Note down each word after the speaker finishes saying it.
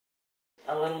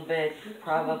A little bit,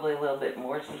 probably a little bit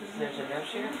more since there's a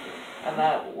nurse here,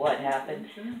 about what happened.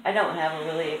 I don't have a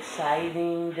really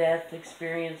exciting death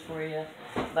experience for you,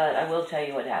 but I will tell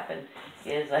you what happened.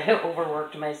 Is I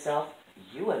overworked myself.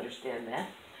 You understand that.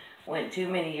 Went too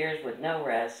many years with no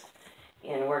rest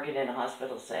in working in a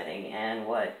hospital setting, and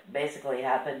what basically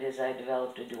happened is I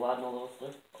developed a duodenal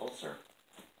ulcer.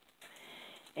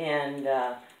 And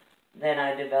then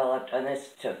I developed, and this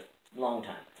took a long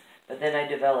time, but then I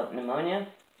developed pneumonia,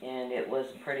 and it was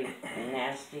a pretty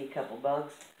nasty couple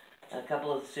bugs, a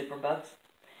couple of the super bugs.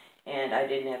 And I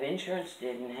didn't have insurance,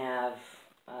 didn't have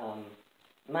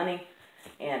money,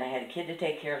 and I had a kid to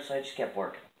take care of, so I just kept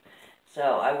working. So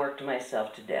I worked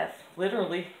myself to death.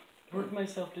 Literally worked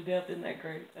myself to death. Isn't that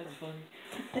great? That's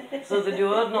funny. So the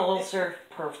duodenal ulcer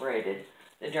perforated.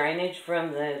 The drainage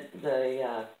from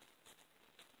the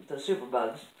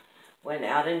superbugs went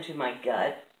out into my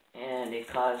gut, and it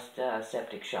caused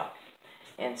septic shock.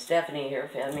 And Stephanie here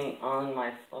found me on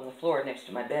the floor next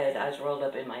to my bed, eyes rolled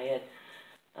up in my head,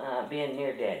 being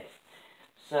near dead.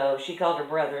 So she called her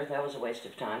brother. That was a waste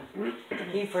of time.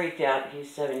 He freaked out. He's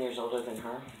 7 years older than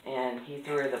her, and he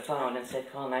threw her the phone and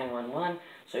said, "Call 911."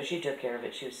 So she took care of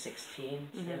it. She was 16,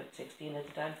 16 at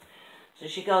the time. So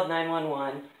she called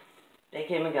 911. They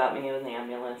came and got me in the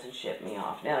ambulance and shipped me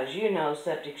off. Now, as you know,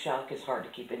 septic shock is hard to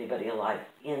keep anybody alive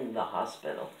in the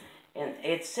hospital. And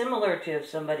it's similar to if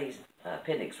somebody's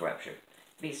appendix ruptured.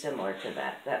 Be similar to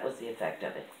that. That was the effect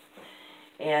of it.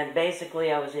 And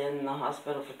basically, I was in the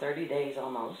hospital for 30 days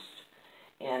almost.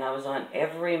 And I was on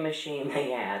every machine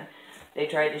they had. They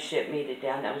tried to ship me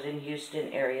down. I was in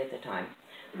Houston area at the time.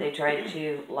 They tried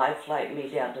to life flight me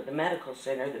down to the medical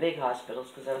center, the big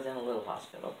hospitals, because I was in a little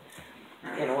hospital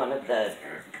in one of the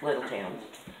little towns,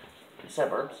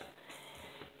 suburbs.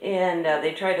 And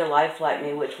they tried to life flight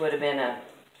me, which would have been a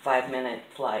 5-minute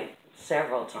flight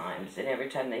several times. And every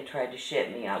time they tried to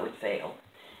ship me, I would fail.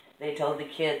 They told the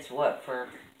kids, what, for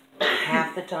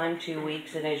half the time, 2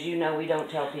 weeks? And as you know, we don't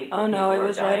tell people. Oh, no, it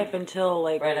was right up until,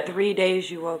 like, right 3 days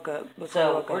you woke up.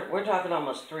 So we're talking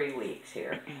almost 3 weeks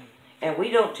here. And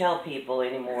we don't tell people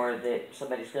anymore that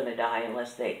somebody's going to die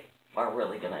unless they are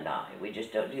really going to die. We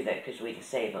just don't do that because we can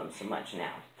save them so much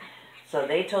now. So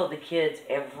they told the kids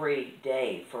every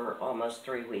day for almost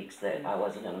 3 weeks that I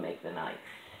wasn't going to make the night.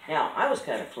 Now, I was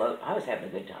kind of I was having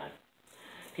a good time.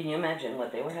 Can you imagine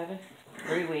what they were having?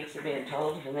 3 weeks of being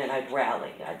told, and then I'd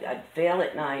rally. I'd fail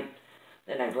at night,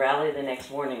 then I'd rally the next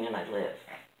morning, and I'd live.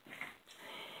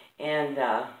 And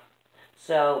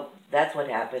so that's what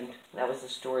happened. That was the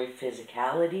story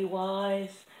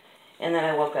physicality-wise. And then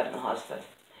I woke up in the hospital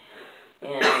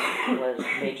and was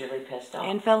majorly pissed off.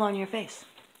 And fell on your face.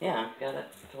 Yeah, got it.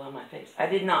 Fell on my face. I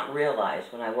did not realize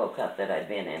when I woke up that I'd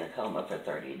been in a coma for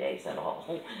 30 days at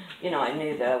all. You know, I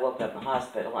knew that I woke up in the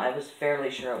hospital. I was fairly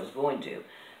sure I was going to,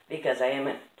 because I am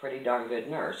a pretty darn good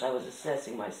nurse. I was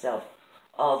assessing myself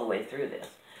all the way through this.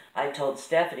 I told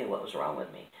Stephanie what was wrong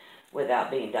with me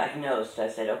without being diagnosed. I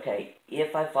said, okay,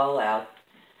 if I fall out,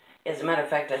 as a matter of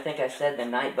fact, I think I said the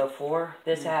night before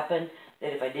this happened,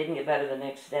 that if I didn't get better the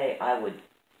next day, I would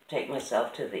take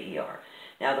myself to the ER.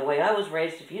 Now, the way I was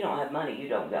raised, if you don't have money, you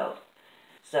don't go.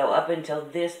 So up until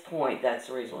this point, that's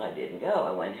the reason I didn't go.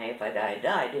 I went, hey, if I die, I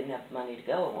die. I didn't have the money to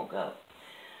go, I won't go.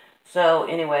 So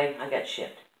anyway, I got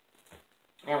shipped.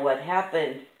 And what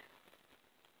happened,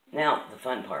 now the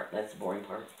fun part, that's the boring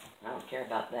part. I don't care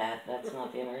about that. That's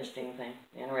not the interesting thing.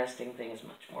 The interesting thing is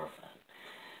much more fun.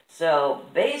 So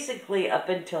basically, up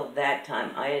until that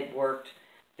time, I had worked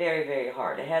very, very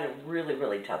hard. I had a really,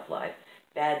 really tough life.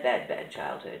 Bad, bad, bad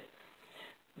childhood.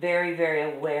 Very, very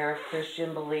aware of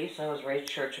Christian beliefs. I was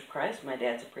raised Church of Christ. My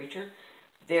dad's a preacher.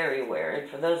 Very aware. And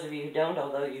for those of you who don't,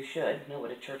 although you should know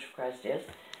what a Church of Christ is,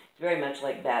 it's very much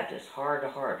like Baptist,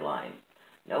 hard line.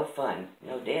 No fun,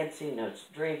 no dancing, no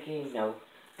drinking, no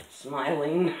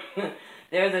smiling.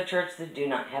 They're the church that do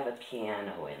not have a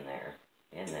piano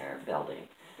in their building.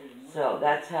 So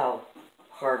that's how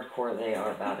hardcore they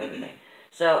are about everything.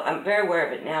 So I'm very aware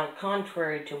of it. Now,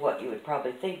 contrary to what you would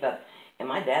probably think about, and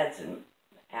my dad's an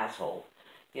asshole.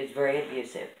 He was very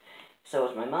abusive. So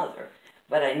was my mother.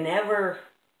 But I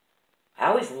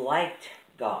always liked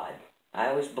God. I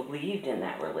always believed in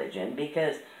that religion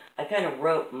because I kind of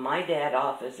wrote my dad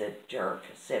off as a jerk,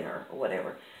 a sinner, or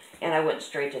whatever. And I went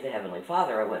straight to the Heavenly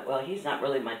Father. I went, well, he's not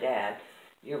really my dad.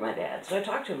 You're my dad. So I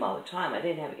talked to him all the time. I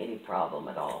didn't have any problem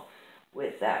at all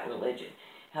with that religion.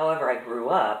 However, I grew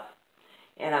up,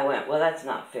 and I went, well, that's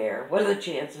not fair. What are the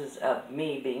chances of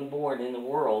me being born in the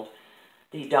world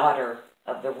the daughter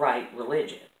of the right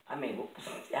religion? I mean,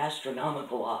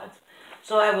 astronomical odds.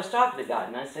 So I was talking to God,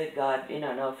 and I said, God, you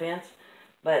know, no offense,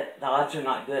 But the odds are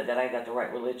not good that I got the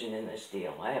right religion in this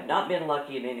deal. I have not been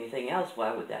lucky in anything else.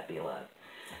 Why would that be luck?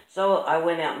 So I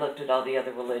went out and looked at all the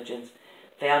other religions,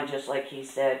 found, just like he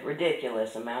said,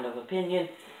 ridiculous amount of opinion.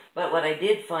 But what I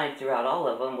did find throughout all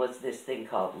of them was this thing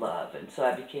called love. And so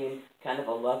I became kind of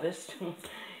a loveist. And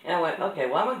I went, okay,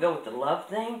 well, I'm going to go with the love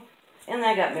thing. And then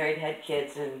I got married, had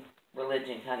kids, and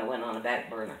religion kind of went on the back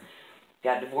burner.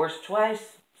 Got divorced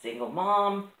twice, single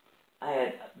mom. I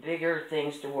had bigger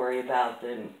things to worry about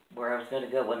than where I was going to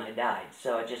go when I died.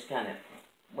 So I just kind of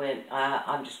went,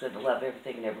 I'm just going to love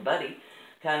everything and everybody.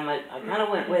 I kind of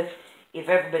went with, if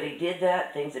everybody did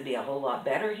that, things would be a whole lot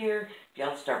better here. If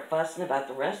y'all start fussing about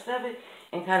the rest of it,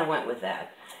 and kind of went with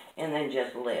that. And then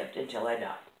just lived until I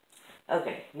died.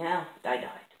 Okay, now I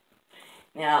died.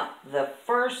 Now, the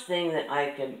first thing that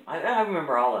I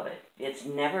remember all of it. It's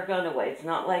never gone away. It's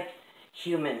not like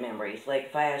human memories. Like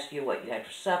if I ask you what you had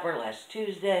for supper last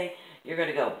Tuesday, you're going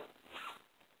to go,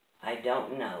 I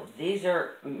don't know. These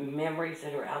are memories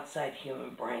that are outside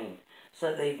human brain.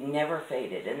 So they've never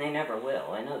faded, and they never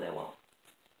will. I know they won't.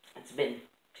 It's been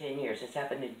 10 years. It's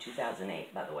happened in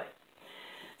 2008, by the way.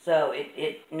 So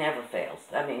it never fails.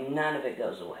 I mean, none of it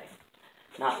goes away.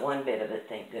 Not one bit of it,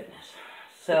 thank goodness.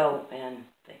 So, and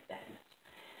thank badness.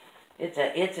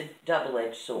 It's a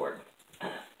double-edged sword.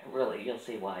 Really, you'll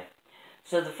see why.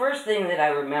 So the first thing that I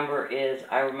remember is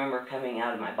I remember coming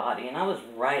out of my body, and I was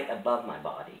right above my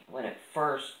body when it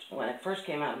first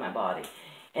came out of my body.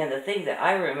 And the thing that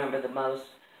I remember the most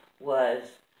was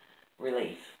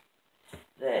relief.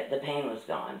 The pain was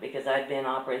gone because I'd been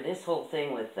operating. This whole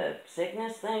thing with the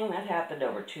sickness thing, that happened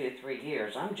over 2 or 3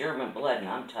 years. I'm German blood and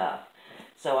I'm tough.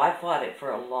 So I fought it for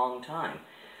a long time.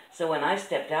 So when I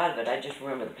stepped out of it, I just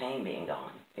remember the pain being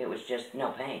gone. It was just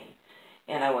no pain.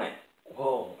 And I went,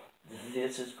 whoa,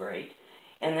 this is great.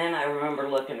 And then I remember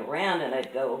looking around and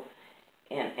I'd go,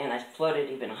 and I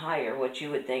floated even higher, what you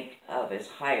would think of as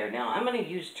higher. Now, I'm going to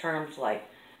use terms like,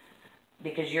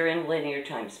 because you're in linear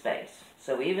time-space.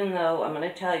 So even though I'm going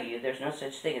to tell you there's no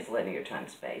such thing as linear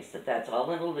time-space, that's all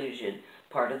an illusion,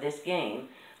 part of this game,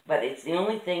 but it's the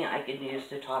only thing I can use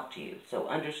to talk to you. So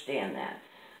understand that.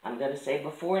 I'm going to say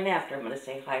before and after. I'm going to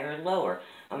say higher and lower.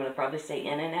 I'm going to probably say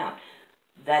in and out.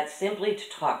 That's simply to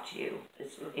talk to you.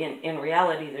 In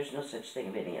reality, there's no such thing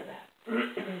of any of that.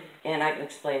 And I can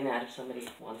explain that if somebody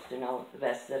wants to know the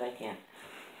best that I can.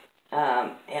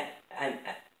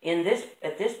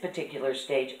 At this particular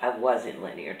stage, I was in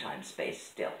linear time-space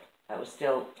still. I was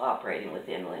still operating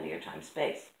within linear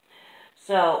time-space.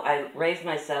 So I raised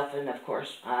myself, and of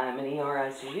course, I'm an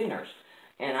ER ICU nurse,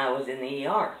 and I was in the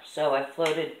ER. So I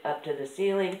floated up to the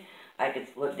ceiling. I could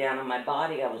look down on my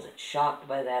body. I wasn't shocked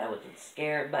by that. I wasn't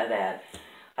scared by that.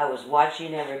 I was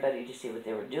watching everybody to see what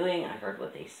they were doing. I heard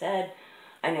what they said.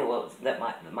 I knew that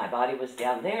my body was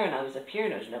down there, and I was up here,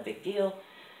 and it was no big deal.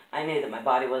 I knew that my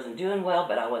body wasn't doing well,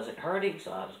 but I wasn't hurting,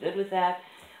 so I was good with that.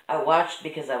 I watched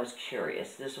because I was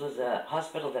curious. This was a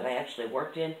hospital that I actually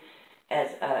worked in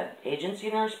as an agency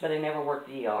nurse, but I never worked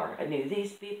ER. I knew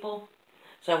these people,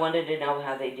 so I wanted to know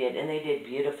how they did, and they did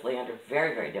beautifully under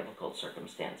very, very difficult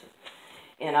circumstances.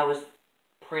 And I was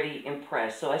pretty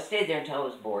impressed, so I stayed there until I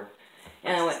was bored.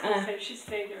 And I went, she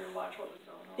stayed there and watched what was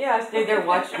going on. Yeah, I stayed there and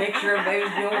watched, make sure everybody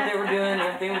was doing what they were doing,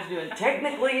 everything was doing.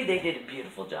 Technically, they did a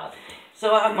beautiful job.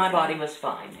 So my body was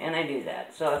fine, and I knew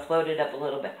that. So I floated up a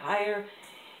little bit higher,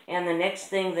 and the next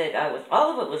thing that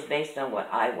all of it was based on what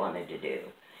I wanted to do.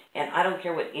 And I don't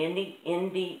care what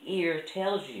indie ear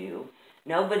tells you,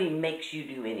 nobody makes you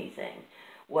do anything.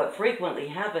 What frequently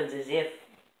happens is if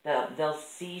they'll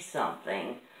see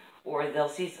something, or they'll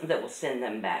see something that will send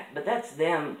them back. But that's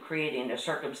them creating a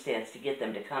circumstance to get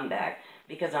them to come back,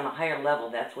 because on a higher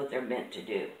level, that's what they're meant to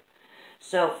do.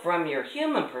 So from your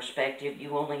human perspective,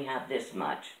 you only have this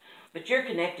much. But you're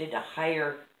connected to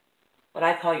higher, what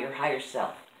I call your higher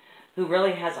self, who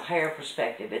really has a higher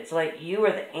perspective. It's like you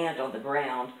are the ant on the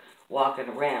ground walking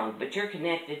around, but you're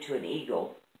connected to an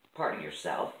eagle, part of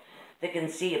yourself, that can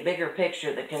see a bigger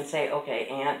picture, that can say, okay,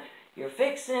 ant, you're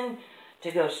fixing to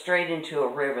go straight into a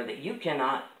river that you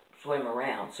cannot swim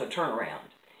around, so turn around.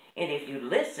 And if you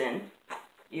listen,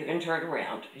 you can turn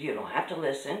around. You don't have to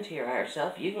listen to your higher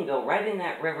self. You can go right in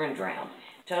that river and drown.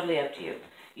 Totally up to you.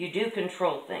 You do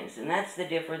control things, and that's the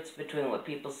difference between what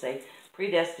people say,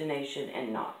 predestination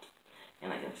and not.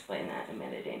 And I can explain that in a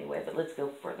minute anyway, but let's go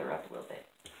further up a little bit.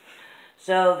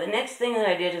 So the next thing that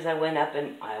I did is I went up,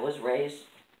 and I was raised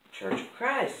Church of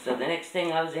Christ. So the next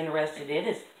thing I was interested in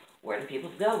is, where do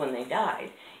people go when they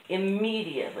died?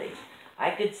 Immediately,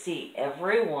 I could see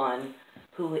everyone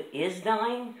who is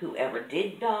dying, who ever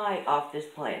did die, off this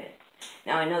planet.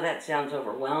 Now, I know that sounds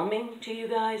overwhelming to you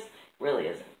guys. Really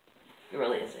isn't. It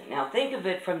really isn't. Now think of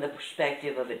it from the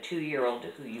perspective of a 2-year-old to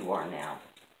who you are now.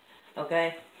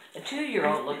 Okay? A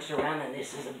 2-year-old looks around and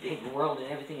this is a big world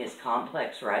and everything is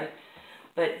complex, right?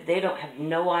 But they don't have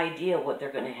no idea what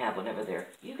they're going to have whenever they're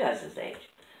you guys' age.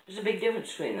 There's a big difference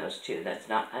between those two. That's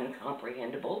not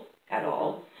uncomprehendable at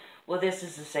all. Well, this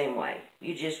is the same way.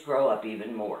 You just grow up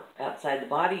even more. Outside the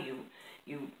body,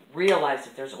 you realize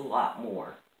that there's a lot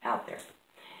more out there.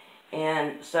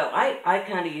 And so I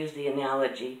kind of use the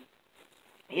analogy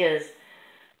is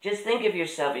just think of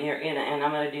yourself, and you're in and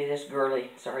I'm going to do this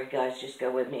girly. Sorry, guys, just go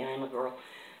with me. I'm a girl.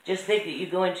 Just think that you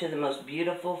go into the most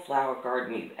beautiful flower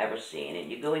garden you've ever seen,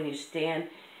 and you go and you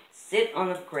sit on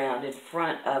the ground in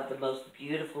front of the most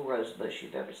beautiful rose bush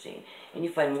you've ever seen, and you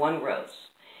find one rose,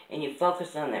 and you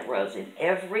focus on that rose, and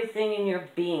everything in your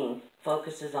being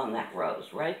focuses on that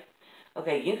rose, right?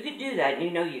 Okay, you can do that, and you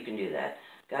know you can do that.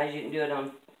 Guys, you can do it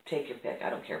on, take your pick,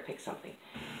 I don't care, pick something.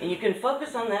 And you can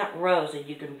focus on that rose, and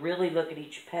you can really look at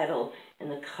each petal, and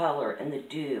the color, and the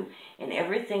dew, and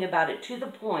everything about it to the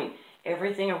point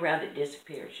everything around it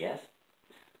disappears, yes?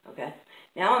 Okay?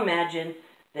 Now imagine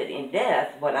that in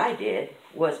death, what I did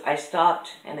was I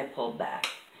stopped and I pulled back.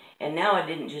 And now I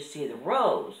didn't just see the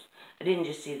rose. I didn't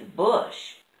just see the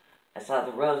bush. I saw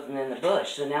the rose and then the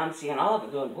bush. So now I'm seeing all of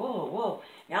it going, whoa, whoa.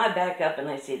 Now I back up and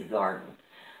I see the garden.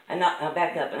 I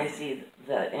back up and I see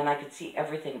and I can see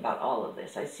everything about all of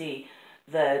this. I see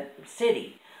the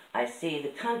city. I see the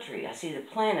country, I see the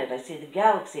planet, I see the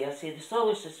galaxy, I see the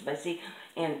solar system, I see,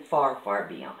 and far, far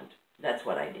beyond. That's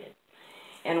what I did.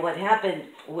 And what happened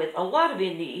with a lot of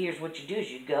in the years, what you do is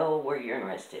you go where you're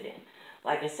interested in.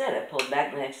 Like I said, I pulled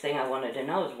back. The next thing I wanted to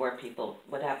know is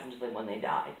what happened to them when they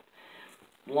died.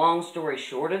 Long story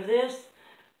short of this,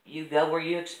 you go where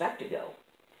you expect to go.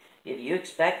 If you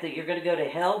expect that you're going to go to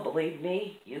hell, believe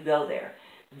me, you go there.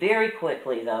 Very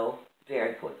quickly, though,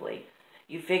 very quickly,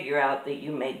 you figure out that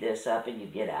you made this up and you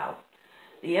get out.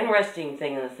 The interesting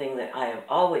thing and the thing that I have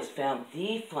always found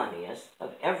the funniest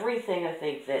of everything, I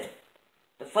think that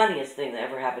the funniest thing that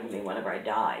ever happened to me whenever I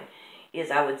died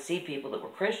is I would see people that were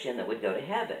Christian that would go to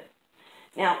heaven.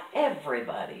 Now,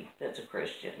 everybody that's a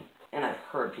Christian, and I've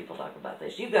heard people talk about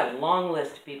this, you've got a long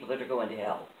list of people that are going to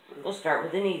hell. We'll start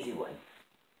with an easy one.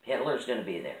 Hitler's going to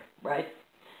be there, right?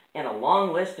 And a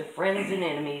long list of friends and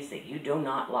enemies that you do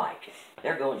not like.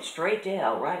 They're going straight to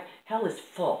hell, right? Hell is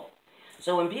full.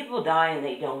 So when people die and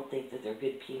they don't think that they're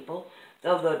good people,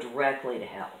 they'll go directly to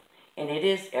hell. And it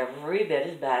is every bit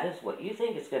as bad as what you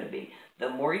think it's going to be. The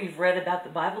more you've read about the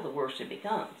Bible, the worse it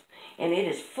becomes. And it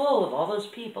is full of all those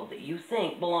people that you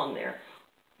think belong there.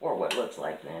 Or what looks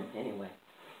like them, anyway.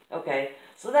 Okay,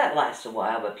 so that lasts a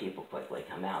while, but people quickly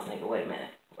come out and they go, wait a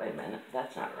minute,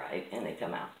 that's not right. And they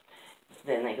come out.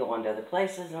 Then they go on to other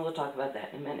places, and we'll talk about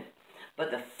that in a minute.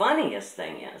 But the funniest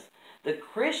thing is, the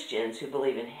Christians who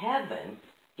believe in heaven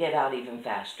get out even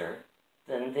faster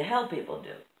than the hell people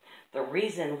do. The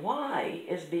reason why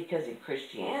is because in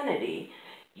Christianity,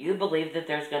 you believe that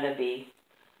there's going to be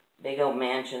big old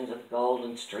mansions of gold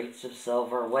and streets of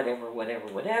silver, whatever, whatever,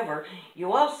 whatever.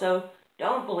 You also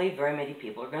don't believe very many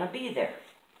people are going to be there.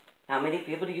 How many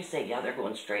people do you say, yeah, they're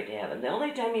going straight to heaven? The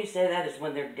only time you say that is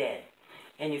when they're dead.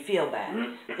 And you feel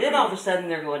bad. Then all of a sudden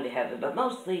they're going to heaven. But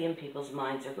mostly in people's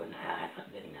minds they're going, not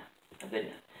good enough. Not good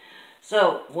enough.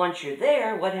 So once you're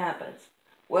there, what happens?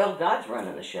 Well, God's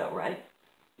running the show, right?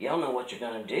 You don't know what you're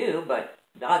going to do, but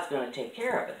God's going to take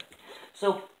care of it.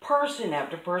 So person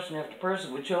after person after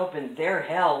person would show up in their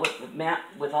hell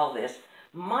with all this,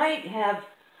 might have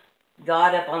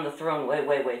God up on the throne way,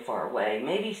 way, way far away.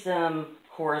 Maybe some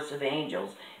chorus of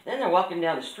angels. Then they're walking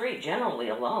down the street, generally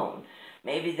alone.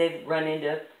 Maybe they've run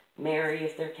into Mary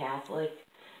if they're Catholic.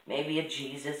 Maybe a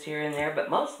Jesus here and there.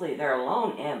 But mostly they're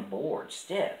alone and bored,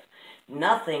 stiff.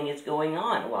 Nothing is going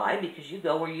on. Why? Because you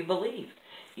go where you believe.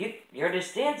 You're at a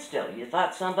standstill. You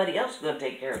thought somebody else was going to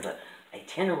take care of the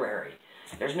itinerary.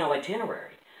 There's no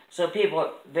itinerary. So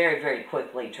people very, very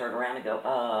quickly turn around and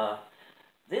go,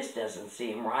 this doesn't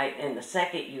seem right. And the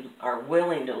second you are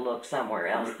willing to look somewhere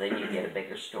else, then you get a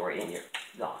bigger story and you're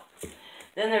gone.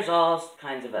 Then there's all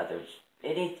kinds of others.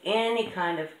 Any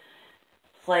kind of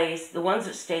place. The ones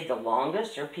that stayed the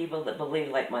longest are people that believe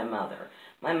like my mother.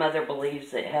 My mother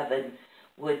believes that heaven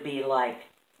would be like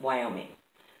Wyoming.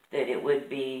 That it would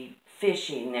be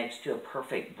fishing next to a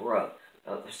perfect brook.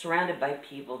 Surrounded by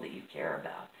people that you care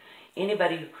about.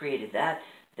 Anybody who created that,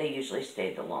 they usually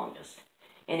stayed the longest.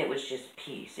 And it was just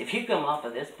peace. If you come off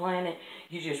of this planet,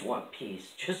 you just want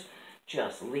peace.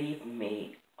 Just leave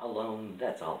me alone.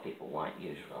 That's all people want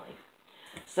usually.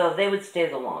 So they would stay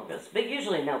the longest. But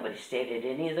usually nobody stayed at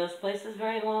any of those places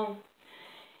very long.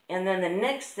 And then the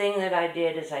next thing that I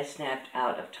did is I snapped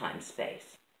out of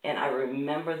time-space. And I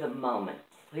remember the moment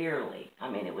clearly. I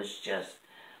mean, it was just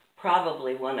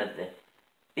probably one of the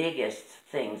biggest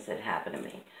things that happened to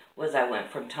me was I went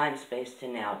from time-space to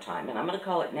now-time. And I'm going to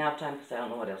call it now-time because I don't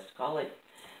know what else to call it.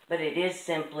 But it is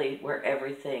simply where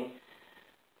everything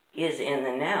is in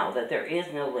the now, that there is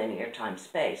no linear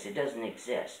time-space. It doesn't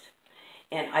exist.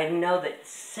 And I know that the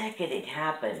second it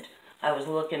happened, I was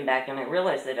looking back and I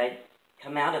realized that I'd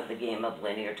come out of the game of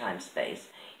linear time-space.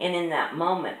 And in that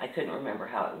moment, I couldn't remember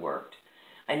how it worked.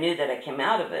 I knew that I came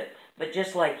out of it, but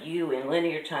just like you in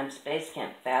linear time-space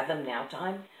can't fathom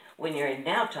now-time, when you're in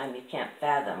now-time, you can't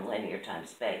fathom linear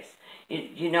time-space.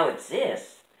 You know it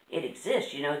exists. It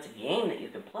exists. You know it's a game that you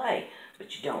can play,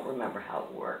 but you don't remember how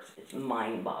it works. It's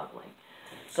mind-boggling.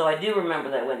 So I do remember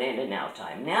that I went into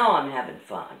now-time. Now I'm having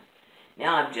fun.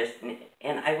 Now I'm just,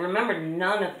 and I remember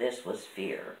none of this was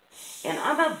fear. And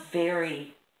I'm a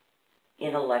very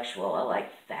intellectual, I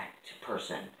like fact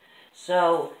person.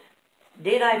 So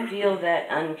did I feel that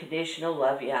unconditional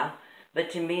love? Yeah.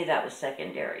 But to me, that was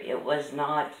secondary. It was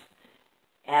not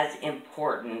as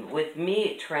important. With me,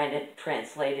 it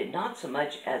translated not so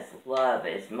much as love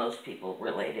as most people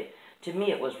related. To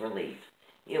me, it was relief.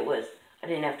 It was, I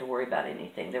didn't have to worry about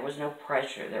anything. There was no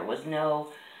pressure. There was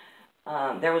no,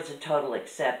 there was a total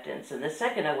acceptance. And the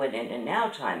second I went into now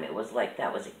time, it was like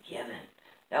that was a given.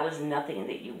 That was nothing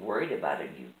that you worried about or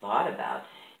you thought about.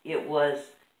 It was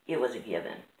a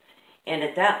given. And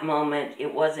at that moment,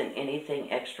 it wasn't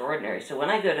anything extraordinary. So when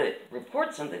I go to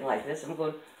report something like this, I'm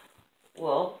going,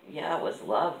 well, yeah, it was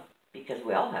love, because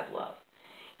we all have love.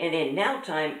 And in now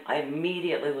time, I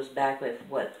immediately was back with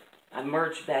what, I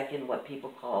merged back in what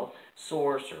people call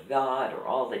source or God or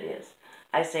all that is.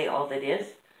 I say all that is.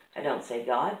 I don't say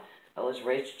God. I was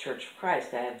raised Church of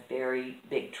Christ. I have very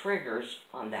big triggers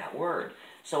on that word.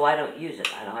 So I don't use it.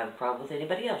 I don't have a problem with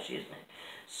anybody else using it.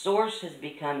 Source has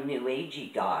become New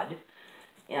Agey God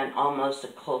in almost a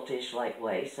cultish-like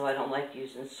way, so I don't like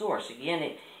using source.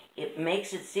 Again, it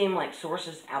makes it seem like source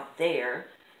is out there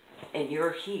and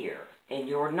you're here and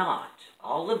you're not.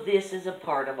 All of this is a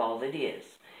part of all that is.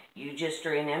 You just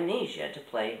are in amnesia to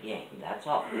play a game. That's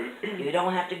all. You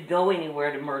don't have to go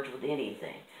anywhere to merge with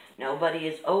anything. Nobody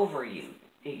is over you.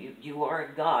 You are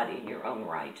a God in your own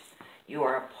right. You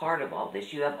are a part of all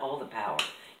this. You have all the power.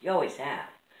 You always have.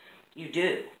 You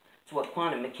do. It's what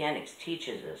quantum mechanics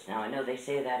teaches us. Now, I know they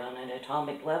say that on an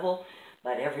atomic level,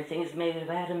 but everything is made of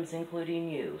atoms, including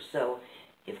you. So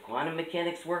if quantum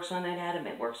mechanics works on an atom,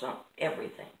 it works on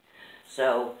everything.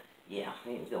 So, yeah,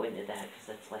 we can go into that because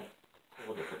that's like a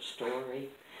whole different story.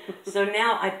 So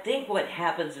now I think what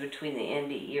happens between the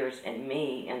indie ears and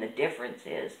me, and the difference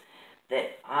is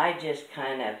that I just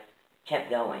kind of kept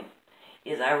going.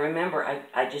 I remember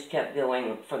I just kept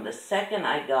going from the second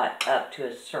I got up to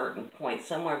a certain point,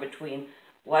 somewhere between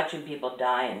watching people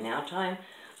die and now time,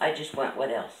 I just went,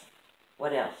 what else?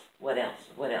 What else? What else?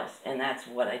 What else? And that's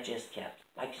what I just kept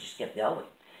going.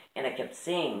 And I kept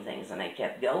seeing things, and I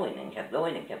kept going and kept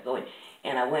going and kept going.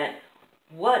 And I went,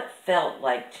 what felt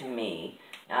like to me,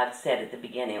 I've said at the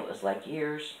beginning it was like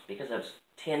years, because I was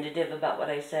tentative about what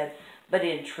I said, but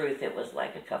in truth it was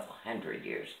like a couple 100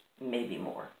 years, maybe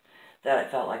more, that I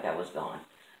felt like I was gone.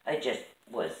 I just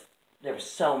was, there was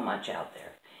so much out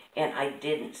there. And I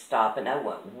didn't stop, and I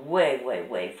went way, way,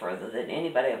 way further than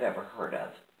anybody I've ever heard of.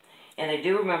 And I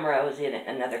do remember I was in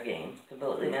another game,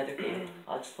 completely another game.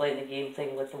 I'll explain the game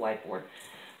thing with the whiteboard.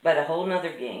 But a whole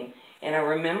nother game. And I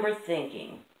remember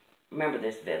thinking, remember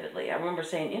this vividly, I remember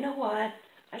saying, you know what?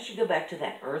 I should go back to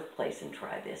that Earth place and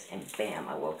try this. And bam,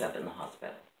 I woke up in the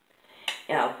hospital.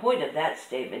 And the point of that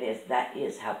statement is that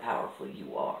is how powerful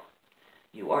you are.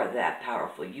 You are that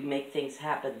powerful. You make things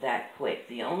happen that quick.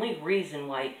 The only reason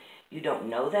why you don't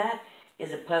know that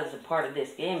is because a part of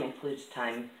this game includes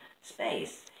time,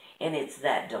 space. And it's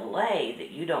that delay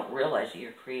that you don't realize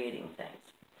you're creating things.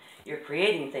 You're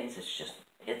creating things,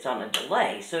 it's on a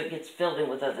delay, so it gets filled in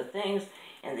with other things,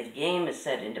 and the game is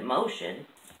set into motion,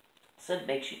 so it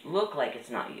makes you look like it's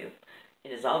not you.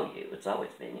 It is all you. It's always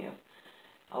been you.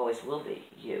 Always will be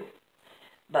you.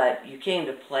 But you came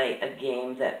to play a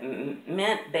game that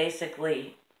meant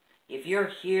basically, if you're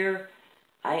here,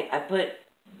 I put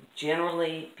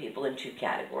generally people in two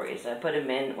categories. I put them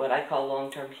in what I call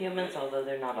long-term humans, although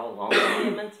they're not all long-term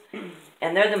humans,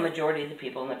 and they're the majority of the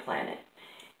people on the planet.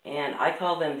 And I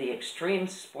call them the extreme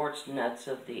sports nuts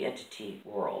of the entity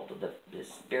world, the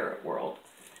spirit world,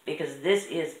 because this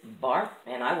is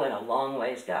and I went a long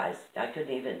ways, guys. I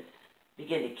couldn't even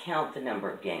begin to count the number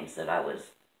of games that I was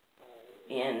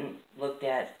in, looked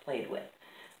at, played with.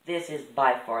 This is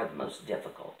by far the most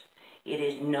difficult. It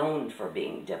is known for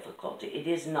being difficult. It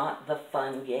is not the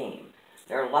fun game.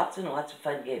 There are lots and lots of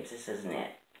fun games. This isn't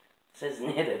it. This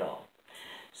isn't it at all.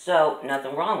 So,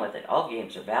 nothing wrong with it. All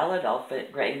games are valid. All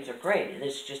games are great.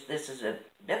 This is a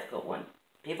difficult one.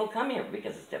 People come here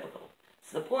because it's difficult.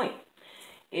 It's the point.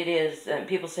 It is,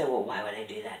 people say, well, why would I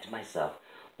do that to myself?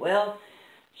 Well,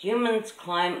 humans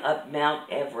climb up Mount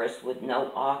Everest with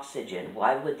no oxygen.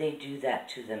 Why would they do that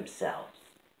to themselves?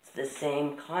 It's the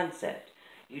same concept.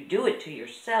 You do it to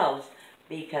yourselves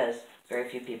because very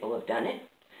few people have done it,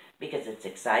 because it's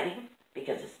exciting,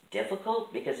 because it's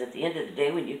difficult, because at the end of the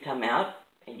day when you come out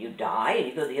and you die and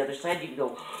you go to the other side, you can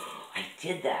go, oh, I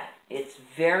did that. It's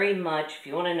very much, if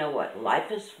you want to know what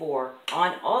life is for,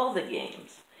 on all the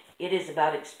games, it is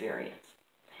about experience.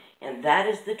 And that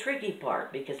is the tricky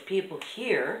part, because people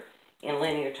here in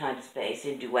linear time-space,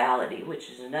 in duality, which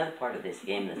is another part of this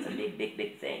game that's a big, big,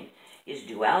 big thing, is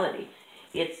duality.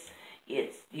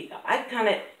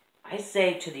 I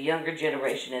say to the younger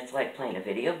generation, it's like playing a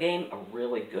video game, a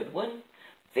really good one,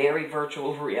 very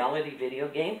virtual reality video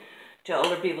game. To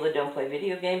older people that don't play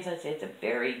video games, I say it's a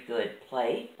very good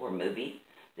play or movie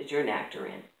that you're an actor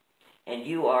in. And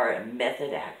you are a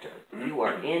method actor. You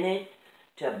are in it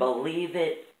to believe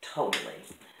it totally.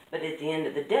 But at the end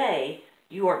of the day,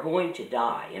 you are going to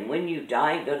die. And when you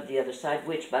die and go to the other side,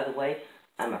 which, by the way,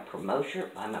 I'm a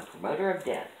promoter of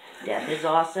death. Death is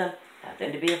awesome,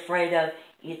 nothing to be afraid of.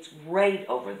 It's great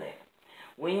over there.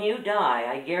 When you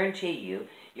die, I guarantee you,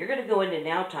 you're going to go into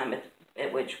now time,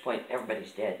 at which point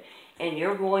everybody's dead, and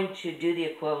you're going to do the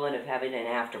equivalent of having an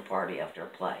after party after a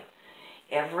play.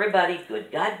 Everybody,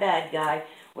 good guy, bad guy,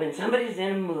 when somebody's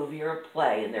in a movie or a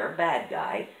play and they're a bad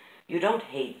guy, you don't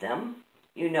hate them.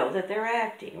 You know that they're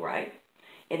acting, right?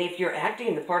 And if you're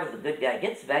acting the part of the good guy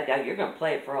gets the bad guy, you're going to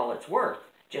play it for all it's worth,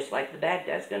 just like the bad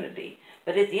guy's going to be.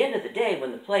 But at the end of the day,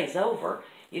 when the play's over,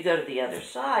 you go to the other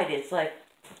side, it's like,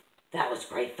 that was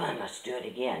great fun, let's do it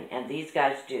again. And these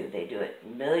guys do. They do it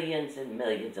millions and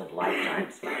millions of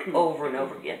lifetimes, over and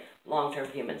over again. Long-term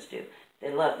humans do.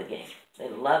 They love the game. They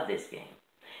love this game.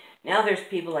 Now there's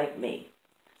people like me.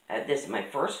 This is my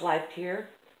first life here.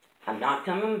 I'm not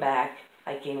coming back.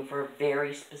 I came for a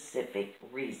very specific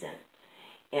reason.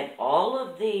 And all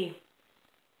of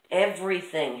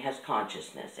everything has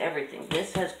consciousness. Everything.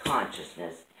 This has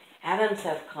consciousness. Atoms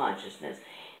have consciousness.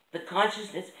 The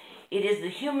consciousness, it is the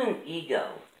human ego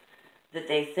that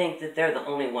they think that they're the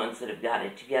only ones that have got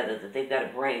it together, that they've got a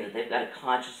brain, that they've got a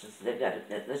consciousness, that they've got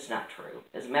it. That's not true.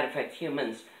 As a matter of fact,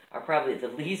 humans are probably the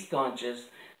least conscious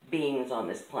beings on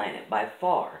this planet by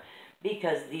far,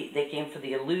 because they came for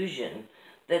the illusion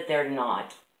that they're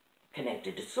not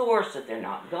connected to source, that they're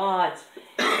not gods.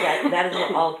 That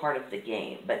is all part of the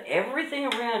game. But everything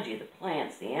around you, the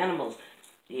plants, the animals,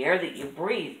 the air that you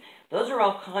breathe, those are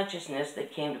all consciousness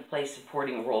that came to play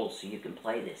supporting roles so you can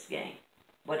play this game,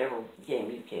 whatever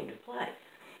game you came to play.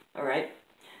 All right?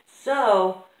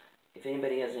 So, if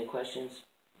anybody has any questions,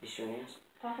 be sure to ask.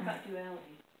 Talk about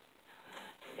duality.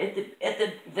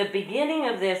 At the beginning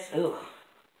of this,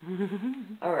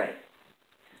 all right.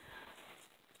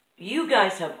 You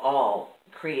guys have all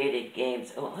created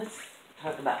games. Oh, let's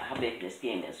talk about how big this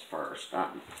game is first.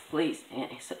 Please,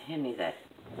 hand me that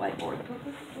whiteboard.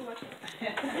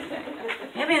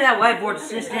 Hand me that whiteboard,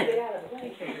 assistant.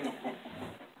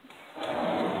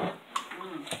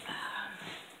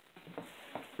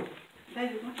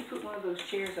 Baby, why don't you put one of those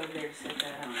chairs over there to sit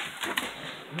that on?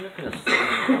 I'm not going to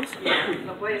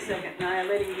Look, wait a second, Naya,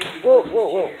 let him get you Whoa, one of whoa,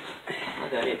 those whoa. chairs. I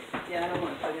got it. Yeah, I don't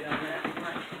want to put it on that. It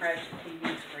might crash the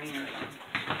TV screen or something.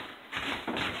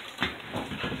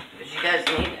 But you guys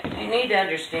need to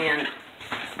understand,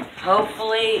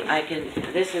 hopefully I can,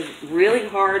 this is really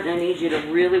hard and I need you to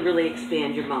really, really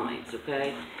expand your minds,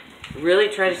 okay? Really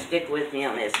try to stick with me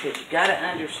on this, because you got to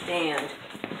understand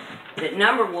that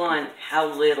number one, how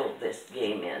little this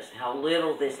game is, how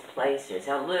little this place is,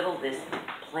 how little this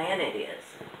planet is,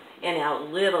 and how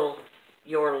little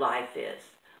your life is.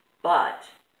 But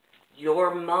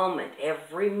your moment,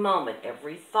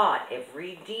 every thought,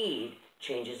 every deed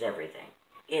changes everything.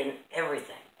 In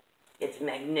everything. It's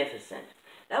magnificent.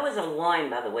 That was a line,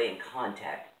 by the way, in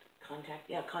Contact. Contact?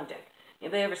 Yeah, Contact.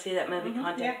 Anybody ever see that movie,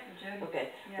 Contact? Yeah, okay.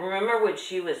 Yeah. Remember when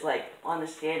she was like on the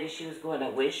stand and she was going, I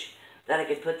wish that I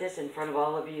could put this in front of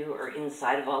all of you or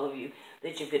inside of all of you,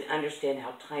 that you could understand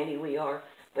how tiny we are,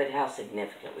 but how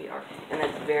significant we are. And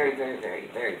that's very, very, very,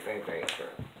 very, very, very true.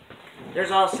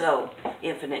 There's also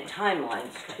infinite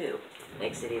timelines, too.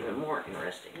 Makes it even more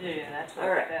interesting. Yeah, that's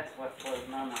what blows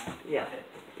my mind. Yeah.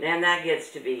 And that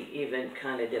gets to be even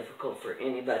kind of difficult for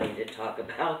anybody to talk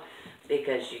about,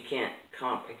 because you can't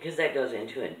because that goes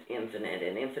into an infinite,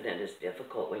 and infinite is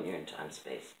difficult when you're in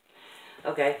time-space.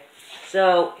 Okay,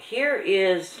 so here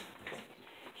is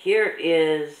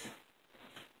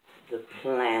the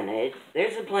planet.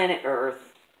 There's the planet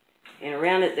Earth, and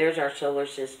around it there's our solar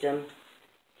system.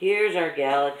 Here's our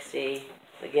galaxy,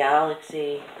 the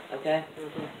galaxy, okay?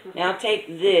 Now take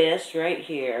this right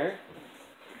here,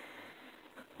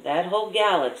 that whole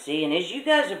galaxy, and as you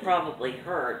guys have probably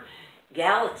heard,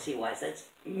 galaxy-wise, that's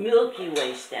Milky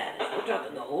Way status. We're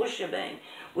talking the whole shebang,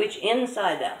 which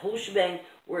inside that whole shebang,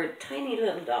 we're a tiny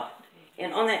little dot.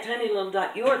 And on that tiny little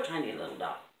dot, you're a tiny little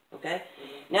dot, okay?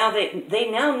 Now, they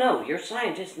now know, your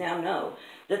scientists now know,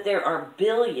 that there are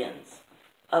billions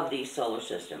of these solar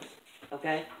systems,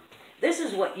 okay? This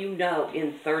is what you know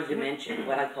in third dimension,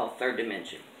 what I call third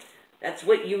dimension. That's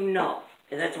what you know,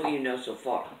 and that's what you know so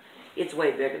far. It's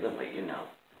way bigger than what you know.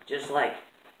 Just like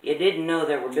you didn't know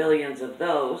there were billions of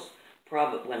those,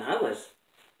 probably when I was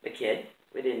a kid.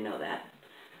 We didn't know that.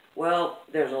 Well,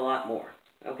 there's a lot more,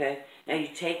 okay? Now you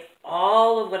take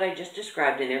all of what I just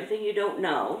described and everything you don't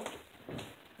know,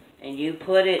 and you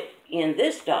put it in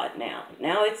this dot now.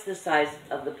 Now it's the size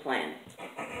of the planet,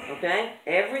 okay?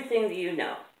 Everything that you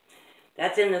know.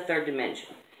 That's in the third dimension.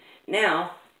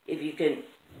 Now, if you can,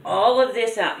 all of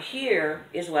this out here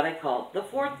is what I call the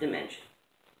fourth dimension.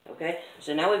 Okay?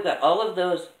 So now we've got all of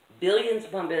those billions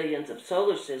upon billions of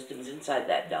solar systems inside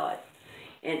that dot.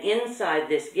 And inside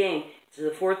this game, so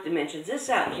the fourth dimension, this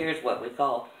out here is what we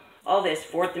call, all this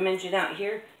fourth dimension out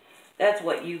here, that's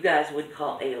what you guys would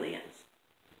call aliens.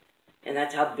 And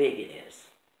that's how big it is.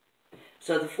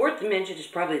 So the fourth dimension is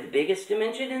probably the biggest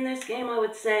dimension in this game, I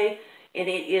would say, and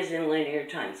it is in linear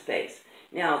time-space.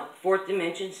 Now, fourth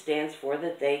dimension stands for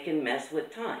that they can mess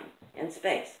with time and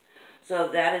space. So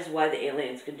that is why the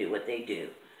aliens can do what they do.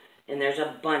 And there's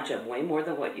a bunch of way more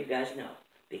than what you guys know.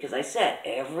 Because I said,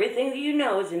 everything that you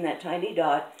know is in that tiny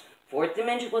dot. Fourth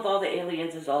dimension with all the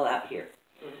aliens is all out here.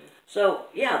 So,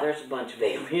 yeah, there's a bunch of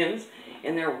aliens,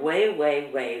 and they're way, way,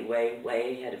 way, way,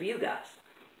 way ahead of you guys.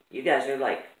 You guys are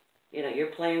like, you know, you're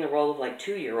playing the role of like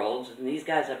 2-year-olds, and these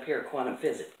guys up here are quantum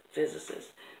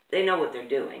physicists. They know what they're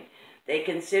doing. They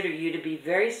consider you to be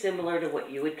very similar to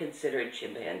what you would consider a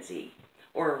chimpanzee,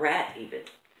 or a rat even.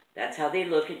 That's how they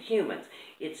look at humans.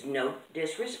 It's no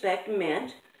disrespect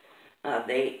meant.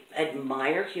 They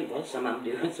admire humans. Well, some of them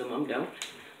do and some of them don't.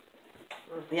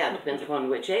 Yeah, it depends upon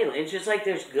which alien. It's just like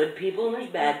there's good people and there's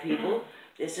bad people.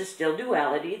 This is still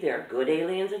duality. There are good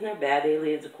aliens and there are bad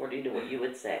aliens according to what you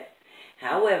would say.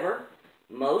 However,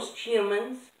 most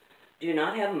humans do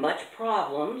not have much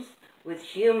problems with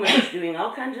humans doing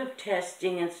all kinds of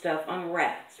testing and stuff on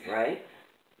rats, right?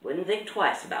 Wouldn't think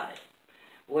twice about it.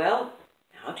 Well,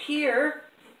 out here,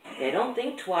 they don't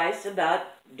think twice about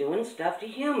doing stuff to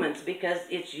humans because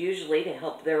it's usually to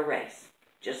help their race.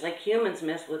 Just like humans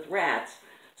mess with rats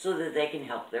so that they can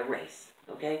help their race,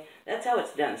 okay? That's how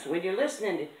it's done. So when you're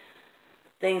listening to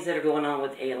things that are going on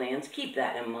with aliens, keep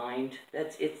that in mind.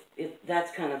 That's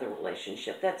kind of the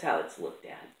relationship. That's how it's looked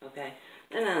at, okay?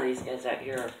 And none of these guys out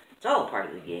here, it's all a part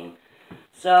of the game.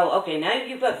 So, okay, now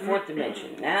you've got fourth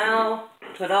dimension. Now,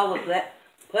 put all of that,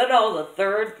 put all the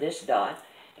third, this dot,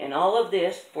 and all of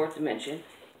this, fourth dimension,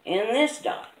 in this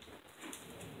dot.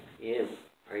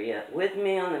 Are you with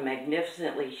me on the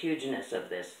magnificently hugeness of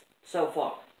this so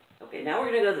far? Okay, now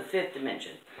we're going to go to the fifth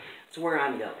dimension. It's where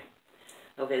I'm going.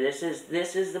 Okay, this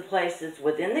is the place that's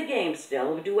within the game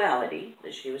still of duality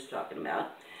that she was talking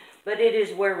about, but it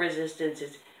is where resistance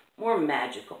is more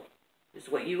magical. It's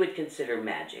what you would consider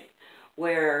magic,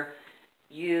 where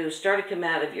you start to come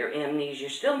out of your amnesia. You're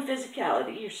still in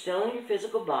physicality. You're still in your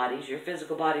physical bodies. Your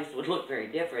physical bodies would look very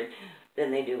different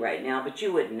than they do right now, but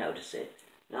you wouldn't notice it.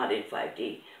 Not in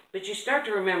 5D. But you start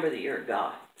to remember that you're a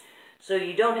god. So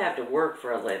you don't have to work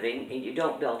for a living, and you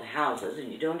don't build houses,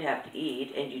 and you don't have to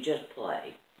eat, and you just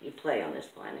play. You play on this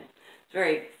planet. It's a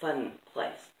very fun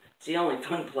place. It's the only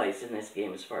fun place in this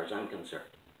game as far as I'm concerned.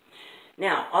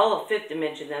 Now, all of fifth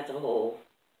dimension, that's a whole,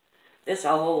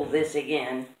 this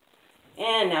again.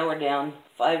 And now we're down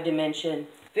 5 dimension,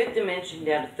 fifth dimension,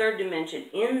 down to third dimension.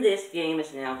 In this game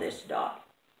is now this dot.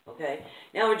 Okay,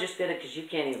 now we're just going to, because you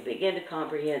can't even begin to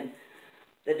comprehend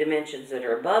the dimensions that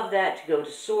are above that to go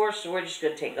to source, so we're just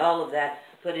going to take all of that,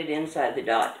 put it inside the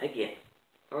dot again.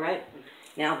 All right?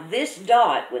 Now this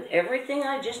dot, with everything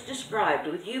I just described,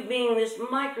 with you being this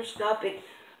microscopic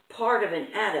part of an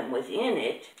atom within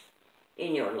it,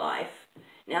 in your life,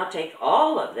 now take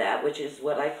all of that, which is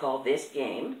what I call this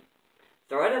game,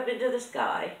 throw it up into the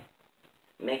sky,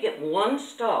 make it one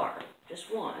star,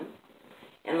 just one,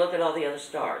 and look at all the other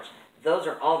stars. Those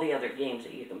are all the other games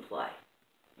that you can play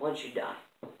once you die.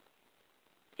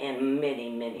 and many,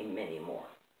 many, many more.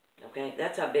 Okay,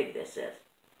 that's how big this is.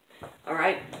 All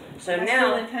right, so That's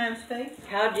now, still in time space?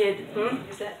 how did,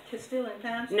 Is that still in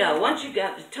time space? No, once you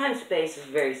got, the time space is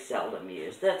very seldom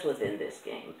used. That's within this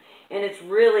game. And it's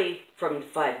really from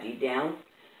 5D down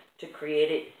to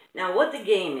create it. Now, what the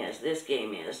game is, this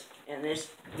game is, and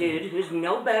this dude who's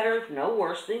no better, no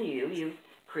worse than you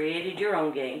created your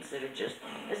own games that are just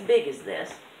as big as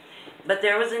this. But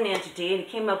there was an entity, and he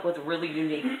came up with a really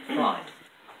unique thought.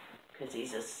 Because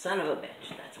he's a son of a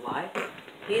bitch, that's why.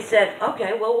 He said,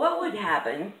 okay, well, what would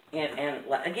happen, and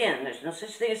again, there's no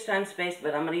such thing as time space,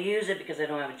 but I'm going to use it because I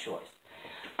don't have a choice.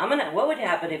 What would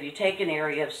happen if you take an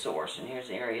area of source, and here's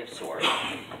the area of source,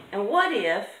 and what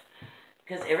if,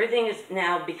 because everything is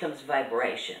now becomes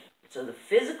vibration, so the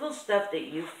physical stuff that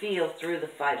you feel through the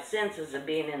 5 senses of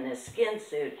being in this skin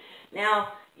suit,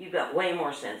 now you've got way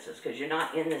more senses, because you're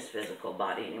not in this physical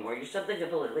body anymore, you're something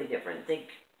completely different. Think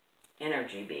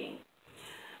energy being.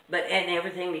 And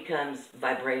everything becomes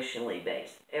vibrationally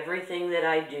based. Everything that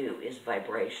I do is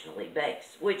vibrationally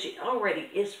based, which it already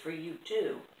is for you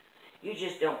too. You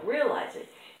just don't realize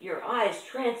it. Your eyes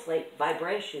translate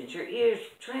vibrations. Your ears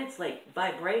translate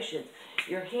vibrations.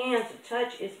 Your hands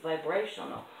touch is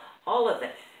vibrational. All of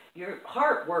it. Your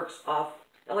heart works off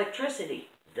electricity.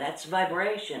 That's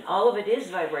vibration. All of it is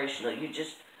vibrational. You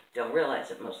just don't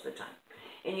realize it most of the time.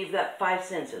 And you've got 5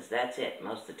 senses. That's it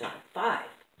most of the time. 5.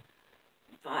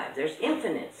 There's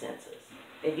infinite senses.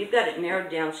 And you've got it narrowed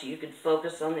down so you can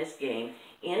focus on this game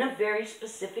in a very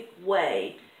specific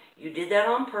way. You did that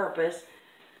on purpose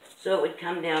so it would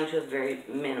come down to a very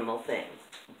minimal thing.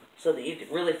 So that you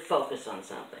could really focus on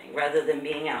something. Rather than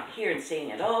being out here and seeing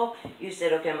it all, you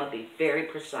said, okay, I'm going to be very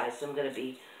precise. I'm going to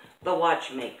be the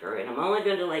watchmaker. And I'm only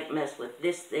going to like mess with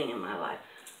this thing in my life.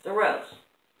 The rose.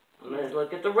 I'm going to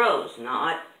look at the rose,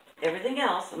 not everything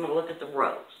else. I'm going to look at the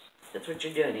rose. That's what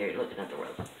you're doing here. You're looking at the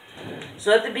rose.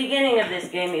 So at the beginning of this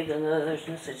game, even though there's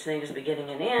no such thing as beginning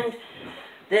and end,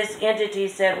 this entity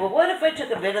said, well, what if I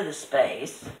took a bit of the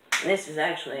space? And this is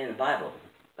actually in the Bible,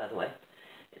 by the way.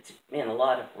 It's in a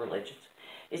lot of religions.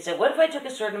 It said, what if I took a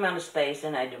certain amount of space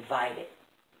and I divide it?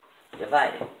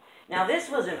 Divide it. Now, this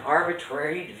was an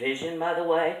arbitrary division, by the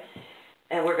way,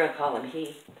 and we're going to call him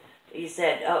he. He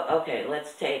said, oh, okay,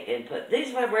 let's take and put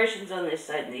these vibrations on this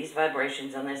side and these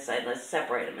vibrations on this side. Let's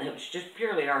separate them. It was just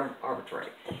purely arbitrary.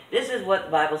 This is what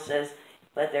the Bible says,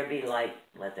 let there be light,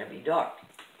 let there be dark.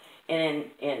 And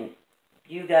in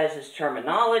you guys'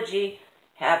 terminology,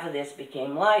 half of this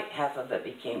became light, half of it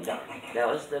became dark. That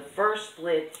was the first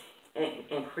split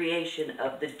in creation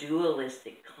of the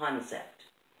dualistic concept.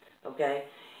 Okay?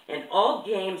 And all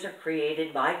games are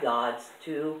created by gods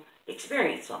to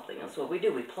experience something. That's what we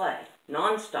do. We play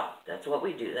non-stop. That's what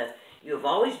we do. You have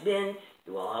always been,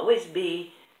 you will always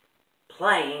be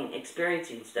playing,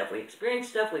 experiencing stuff. We experience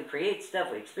stuff, we create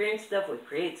stuff, we experience stuff, we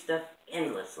create stuff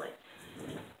endlessly.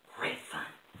 Great fun.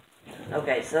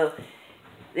 Okay, so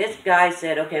this guy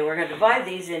said, okay, we're going to divide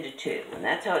these into 2. And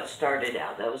that's how it started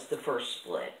out. That was the first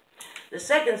split. The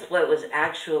second split was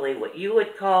actually what you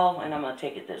would call, and I'm going to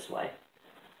take it this way,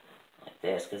 like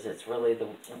this, because it's really the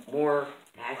more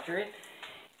accurate.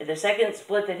 The second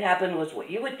split that happened was what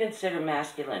you would consider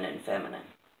masculine and feminine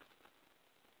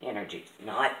energies.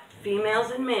 Not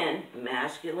females and men,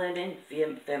 masculine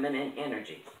and feminine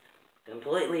energies.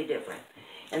 Completely different.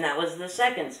 And that was the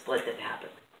second split that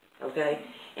happened. Okay?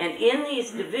 And in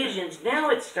these divisions, now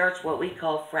it starts what we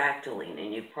call fractaling,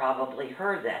 and you've probably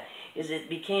heard that, is it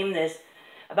became this,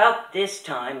 about this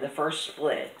time, the first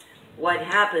split. What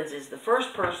happens is the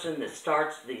first person that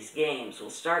starts these games will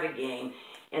start a game,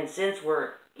 and since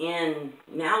we're in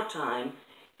now time,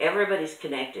 everybody's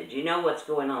connected. You know what's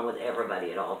going on with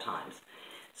everybody at all times.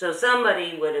 So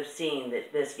somebody would have seen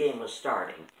that this game was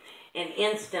starting, and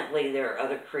instantly there are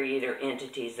other creator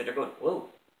entities that are going, whoa,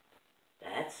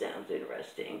 that sounds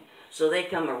interesting. So they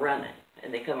come a-running,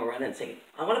 and they come a-running and say,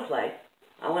 I want to play.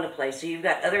 I want to play. So you've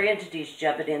got other entities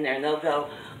jumping in there, and they'll go,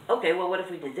 okay, well, what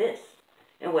if we did this?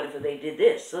 And what if they did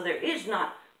this? So there is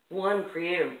not one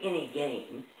creator of any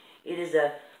game. It is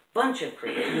a bunch of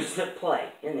creators that play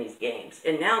in these games.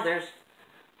 And now there's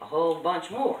a whole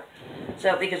bunch more.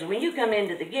 So, because when you come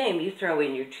into the game, you throw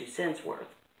in your 2 cents worth.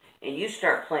 And you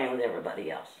start playing with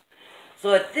everybody else.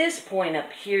 So at this point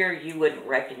up here, you wouldn't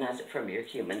recognize it from your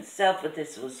human self, but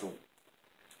this was,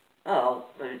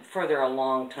 further a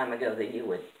long time ago than you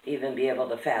would even be able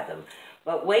to fathom.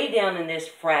 But way down in this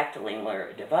fractaling where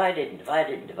it divided and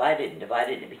divided and divided and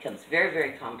divided, it becomes very,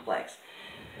 very complex.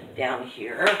 Down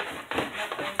here.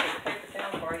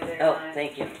 Oh,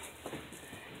 thank you.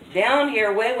 Down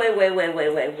here,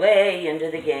 way into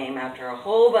the game, after a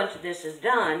whole bunch of this is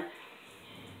done,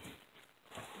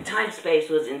 time-space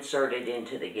was inserted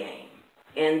into the game.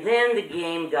 And then the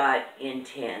game got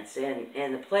intense,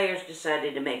 and the players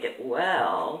decided to make it,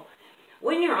 well,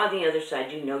 when you're on the other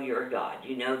side, you know you're a god.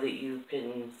 You know that you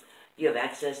have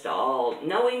access to all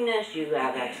knowingness, you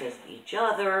have access to each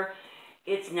other.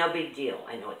 It's no big deal.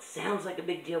 I know it sounds like a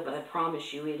big deal, but I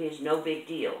promise you it is no big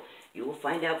deal. You will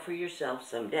find out for yourself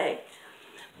someday.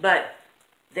 But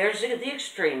there's the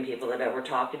extreme people that I were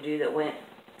talking to that went,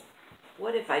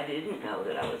 what if I didn't know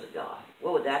that I was a god?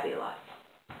 What would that be like?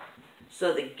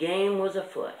 So the game was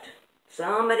afoot.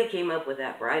 Somebody came up with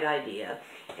that bright idea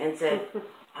and said,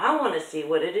 I want to see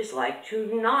what it is like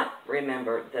to not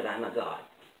remember that I'm a god.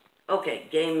 Okay,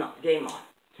 game on.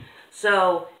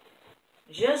 So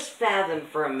just fathom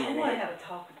for a minute. I want to have a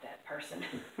talk with that person.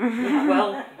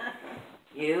 Well,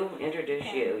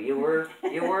 introduce you. You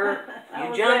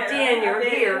jumped in, you're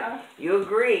here, you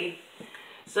agreed.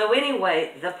 So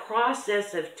anyway, the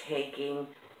process of taking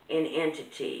an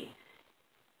entity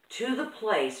to the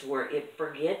place where it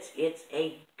forgets it's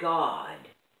a god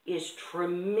is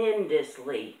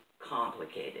tremendously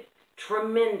complicated.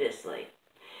 Tremendously.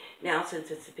 Now,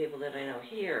 since it's the people that I know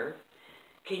here,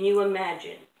 can you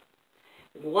imagine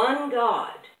one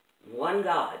god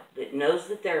that knows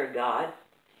that they're a god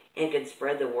and can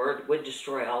spread the word would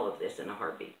destroy all of this in a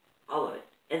heartbeat. All of it.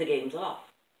 And the game's off.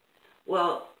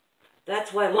 Well,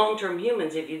 that's why long-term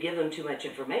humans, if you give them too much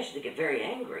information, they get very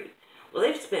angry. Well,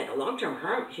 they've spent, a long-term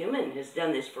human has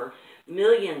done this for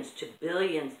millions to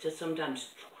billions to sometimes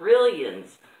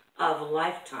trillions of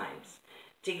lifetimes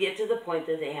to get to the point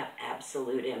that they have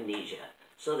absolute amnesia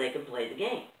so they can play the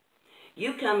game.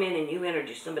 You come in and you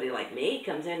introduce somebody like me,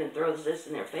 comes in and throws this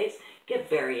in their face, get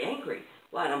very angry.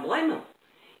 Well, I don't blame them.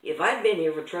 If I'd been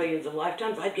here for trillions of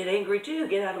lifetimes, I'd get angry too.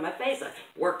 Get out of my face. I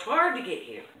worked hard to get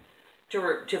here,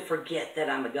 to forget that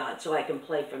I'm a god so I can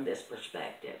play from this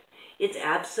perspective. It's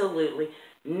absolutely,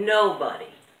 nobody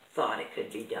thought it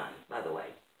could be done, by the way.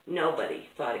 Nobody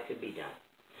thought it could be done.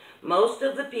 Most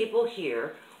of the people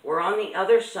here were on the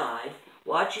other side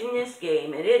watching this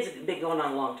game, and it's been going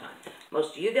on a long time.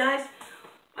 Most of you guys,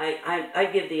 I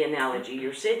give the analogy.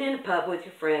 You're sitting in a pub with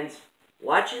your friends,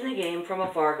 watching the game from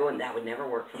afar going, that would never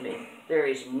work for me. There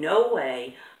is no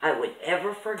way I would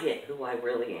ever forget who I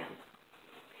really am.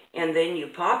 And then you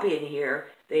pop in here,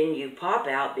 then you pop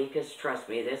out, because trust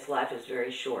me, this life is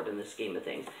very short in the scheme of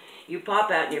things. You pop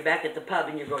out and you're back at the pub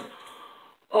and you're going,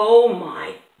 oh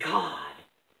my God,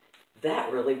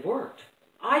 that really worked.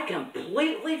 I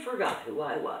completely forgot who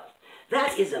I was.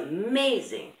 That is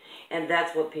amazing. And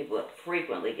that's what people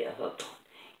frequently get hooked on,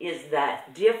 is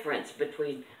that difference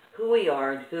between who we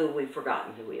are and who we've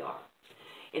forgotten who we are.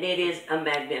 And it is a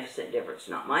magnificent difference.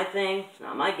 Not my thing, it's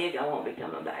not my gig, I won't be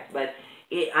coming back. But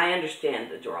I understand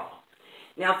the draw.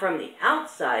 Now from the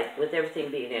outside, with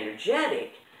everything being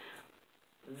energetic,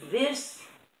 this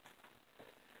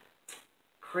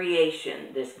creation,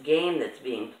 this game that's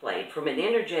being played, from an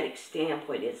energetic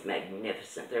standpoint, is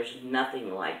magnificent. There's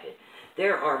nothing like it.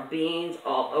 There are beings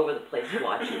all over the place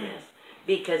watching this,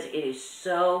 because it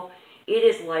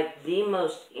is like the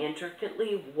most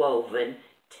intricately woven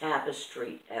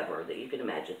tapestry ever that you can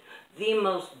imagine. The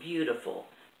most beautiful,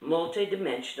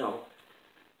 multidimensional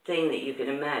thing that you can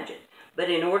imagine. But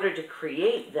in order to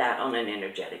create that on an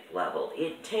energetic level,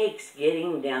 it takes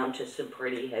getting down to some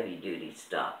pretty heavy-duty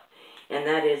stuff. And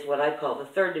that is what I call the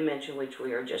third dimension, which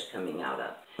we are just coming out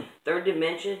of. Third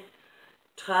dimension,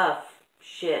 tough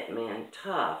shit, man,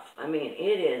 tough. I mean,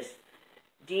 it is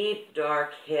deep,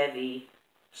 dark, heavy,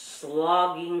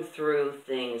 slogging through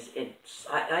things.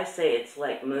 I say it's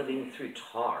like moving through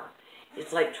tar.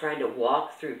 It's like trying to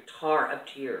walk through tar up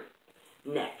to your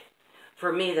neck.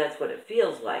 For me, that's what it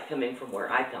feels like, coming from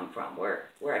where I come from, where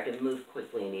I can move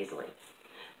quickly and easily.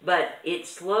 But it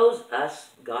slows us,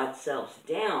 God selves,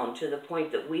 down to the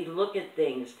point that we look at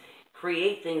things,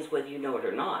 create things, whether you know it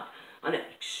or not, on an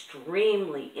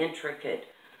extremely intricate,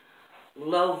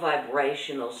 low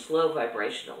vibrational, slow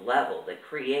vibrational level that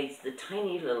creates the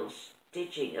tiny little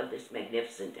stitching of this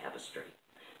magnificent tapestry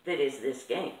that is this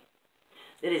game.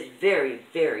 That is very,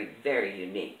 very, very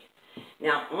unique.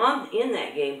 Now, in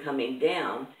that game coming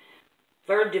down,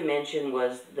 third dimension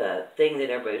was the thing that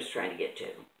everybody was trying to get to.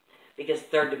 Because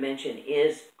third dimension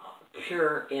is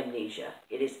pure amnesia.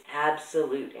 It is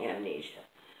absolute amnesia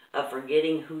of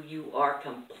forgetting who you are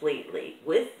completely.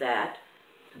 With that,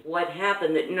 what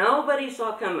happened that nobody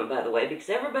saw coming, by the way, because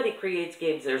everybody creates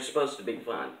games that are supposed to be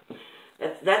fun.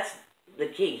 That's the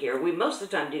key here. We most of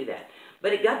the time do that.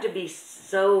 But it got to be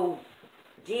so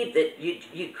deep that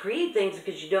you create things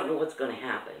because you don't know what's going to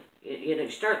happen. You know,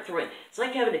 you start throwing, it's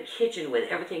like having a kitchen with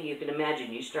everything you can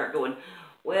imagine. You start going,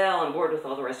 well, I'm bored with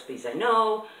all the recipes I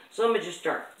know, so I'm going to just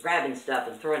start grabbing stuff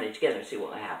and throwing it together and see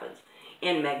what happens.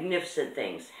 And magnificent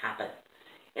things happen.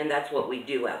 And that's what we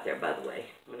do out there, by the way,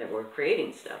 whenever we're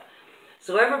creating stuff.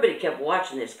 So everybody kept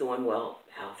watching this going, well,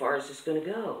 how far is this going to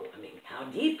go? I mean, how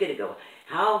deep can it go?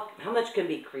 How much can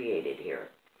be created here?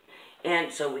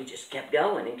 And so we just kept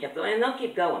going and kept going. And they'll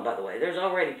keep going, by the way. There's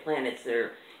already planets that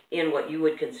are in what you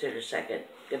would consider second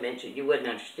dimension. You wouldn't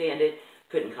understand it,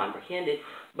 couldn't comprehend it,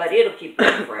 but it'll keep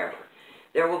going forever.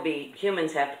 There will be,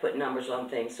 humans have to put numbers on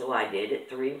things, so I did it,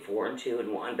 3 and 4 and 2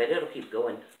 and 1, but it'll keep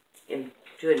going to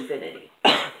infinity.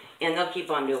 And they'll keep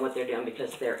on doing what they're doing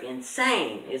because they're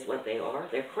insane, is what they are.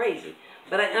 They're crazy.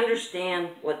 But I understand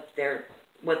what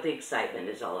the excitement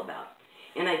is all about.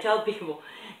 And I tell people,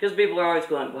 because people are always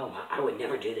going, well, I would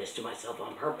never do this to myself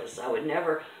on purpose. I would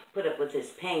never put up with this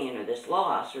pain or this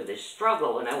loss or this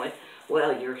struggle. And I went,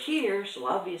 well, you're here, so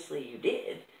obviously you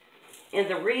did. And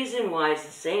the reason why is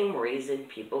the same reason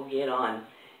people get on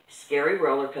scary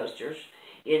roller coasters.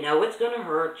 You know it's going to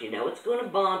hurt. You know it's going to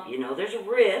bump. You know there's a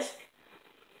risk.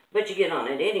 But you get on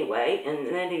it anyway,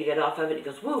 and then you get off of it, it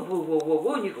goes, whoa, whoa, whoa, whoa,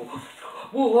 whoa, and you go,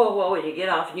 whoa, whoa, whoa, and you get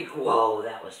off, and you go, whoa,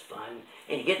 that was fun,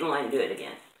 and you get in line and do it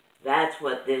again. That's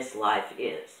what this life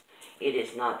is. It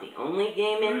is not the only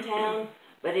game in town,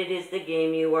 but it is the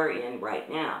game you are in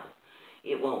right now.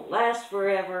 It won't last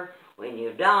forever. When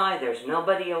you die, there's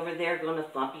nobody over there going to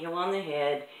thump you on the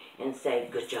head and say,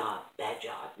 good job, bad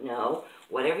job. No,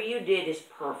 whatever you did is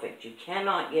perfect. You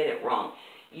cannot get it wrong.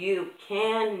 You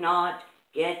cannot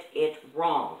get it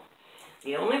wrong.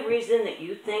 The only reason that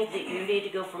you think that you need to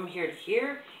go from here to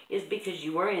here is because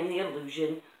you are in the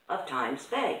illusion of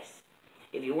time-space.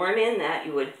 If you weren't in that,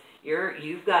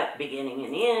 you've got beginning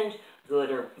and end, good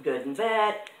and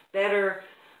bad, better,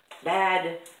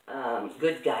 bad,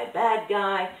 good guy, bad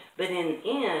guy. But in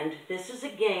the end, this is a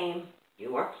game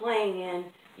you are playing in.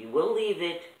 You will leave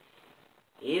it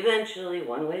eventually,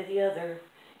 one way or the other,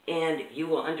 and you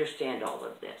will understand all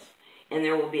of this. And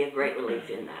there will be a great relief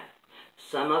in that.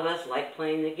 Some of us like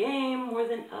playing the game more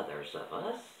than others of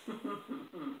us.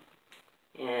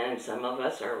 And some of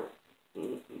us are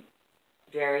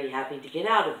very happy to get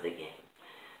out of the game.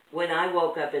 When I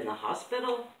woke up in the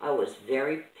hospital, I was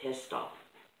very pissed off.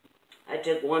 I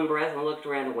took one breath and looked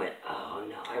around and went, oh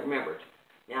no, I remembered.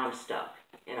 Now I'm stuck.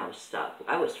 And I was stuck.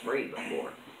 I was free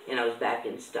before. And I was back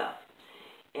in stuck.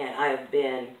 And I have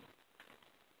been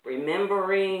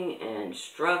remembering and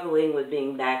struggling with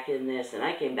being back in this, and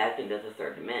I came back into the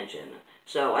third dimension.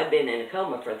 So I'd been in a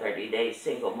coma for 30 days,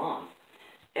 single mom.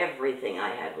 Everything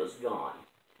I had was gone.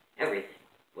 Everything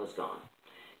was gone.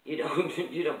 You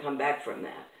don't come back from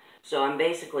that. So I'm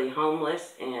basically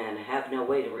homeless and have no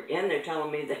way to, and they're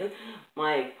telling me that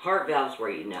my heart valves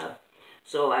were eaten up.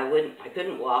 So I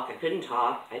couldn't walk, I couldn't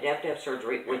talk, I'd have to have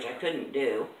surgery, which I couldn't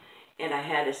do. And I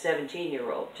had a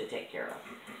 17-year-old to take care of.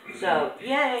 So,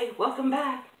 yay, welcome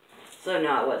back. So, no,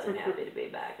 I wasn't happy to be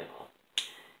back at all.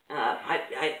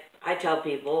 I tell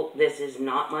people this is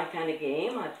not my kind of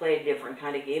game. I play a different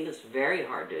kind of game. It's very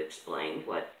hard to explain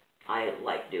what I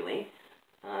like doing.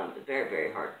 Very,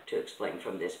 very hard to explain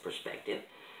from this perspective.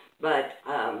 But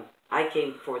I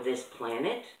came for this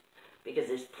planet because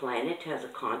this planet has a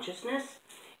consciousness.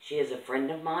 She is a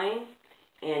friend of mine,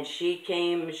 and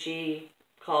she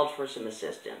called for some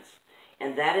assistance.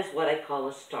 And that is what I call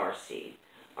a star seed.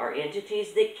 Are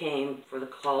entities that came for the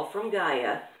call from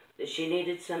Gaia that she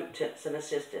needed some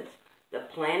assistance. The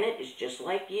planet is just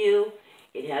like you.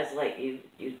 It has like you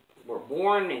were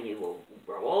born and you will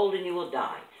grow old and you will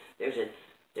die. There's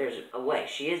a way.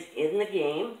 She is in the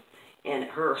game, and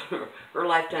her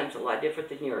lifetime's a lot different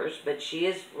than yours, but she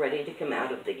is ready to come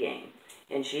out of the game.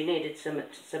 And she needed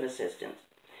some assistance.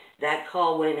 That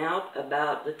call went out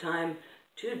about the time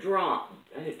two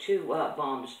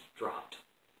bombs dropped.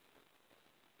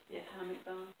 Yeah. Atomic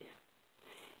bomb?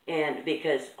 Yeah. And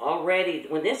because already,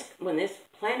 when this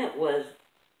planet was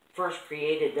first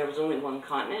created, there was only one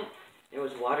continent. There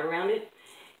was water around it.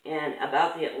 And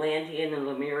about the Atlantean and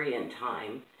Lemurian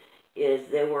time,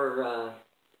 they were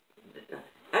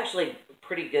actually a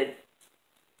pretty good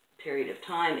period of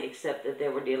time, except that they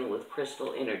were dealing with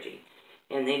crystal energy.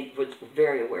 And they were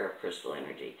very aware of crystal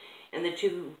energy. And the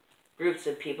two groups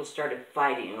of people started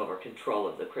fighting over control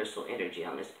of the crystal energy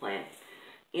on this planet.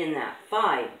 In that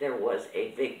fight, there was a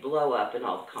big blow up and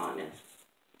all the continents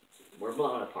were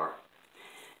blown apart.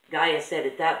 Gaia said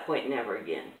at that point, never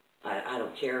again. I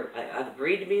don't care. I've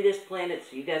agreed to be this planet,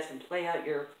 so you guys can play out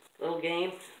your little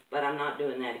game, but I'm not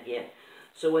doing that again.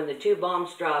 So when the two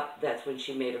bombs dropped, that's when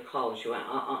she made her call, and she went,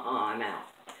 I'm out.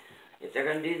 If they're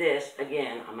going to do this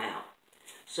again, I'm out.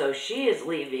 So she is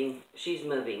leaving. She's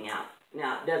moving out.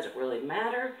 Now, it doesn't really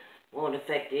matter. Won't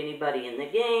affect anybody in the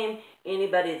game.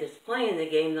 Anybody that's playing the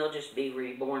game, they'll just be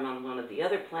reborn on one of the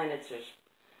other planets. There's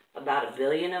about 1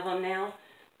 billion of them now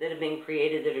that have been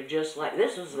created that are just like,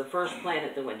 this was the first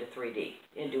planet that went to 3D,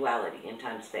 in duality, in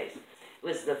time-space. It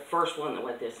was the first one that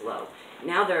went this low.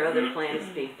 Now there are other planets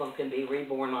people can be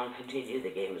reborn on, continue the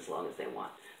game as long as they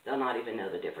want. They'll not even know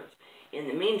the difference. In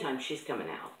the meantime, she's coming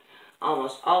out.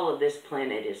 Almost all of this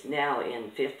planet is now in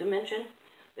 5th dimension.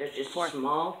 There's just a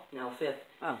small, no, 5th.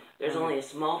 Oh. There's only a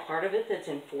small part of it that's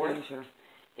in 4th. Sure.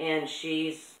 And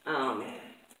she's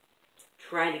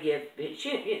trying to give,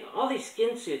 all these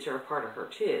skin suits are a part of her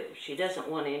too. She doesn't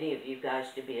want any of you guys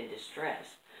to be in distress.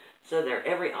 So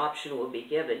every option will be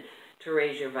given to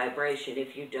raise your vibration.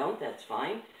 If you don't, that's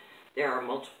fine. There are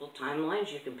multiple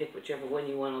timelines. You can pick whichever one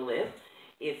you want to live.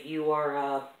 If you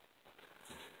are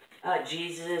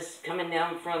Jesus coming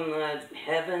down from the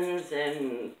heavens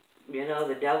and,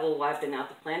 the devil wiping out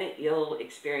the planet, you'll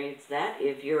experience that.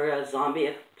 If you're a zombie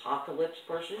apocalypse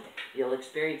person, you'll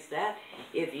experience that.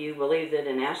 If you believe that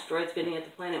an asteroid's going to hit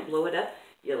the planet and blow it up,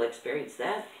 you'll experience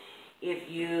that.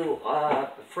 If you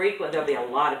there'll be a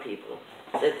lot of people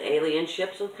that the alien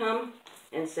ships will come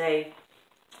and say,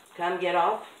 come get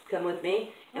off, come with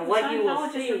me. And what you will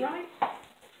see... Right?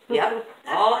 Yep,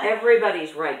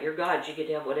 everybody's right. You're gods. You get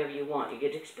to have whatever you want. You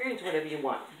get to experience whatever you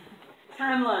want.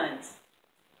 Timelines.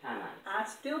 Timelines. I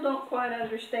still don't quite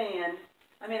understand.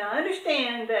 I mean, I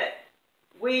understand that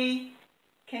we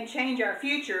can change our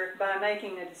future by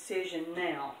making a decision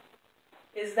now.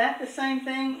 Is that the same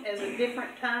thing as a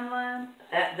different timeline?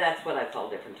 That's what I call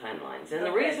different timelines. And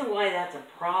the reason why that's a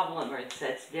problem, or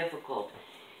that's difficult,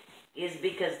 is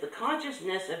because the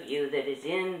consciousness of you that is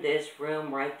in this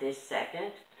room right this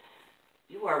second,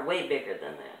 you are way bigger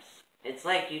than this. It's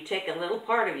like you take a little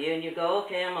part of you and you go,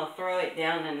 okay, I'm going to throw it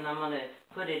down and I'm going to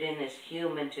put it in this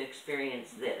human to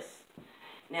experience this.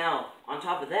 Now, on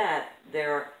top of that,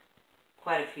 there are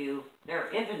there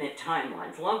are infinite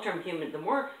timelines. Long-term human, the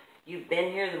more you've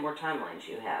been here, the more timelines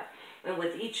you have. And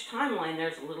with each timeline,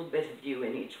 there's a little bit of you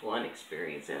in each one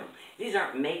experiencing them. These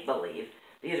aren't make-believe.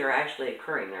 These are actually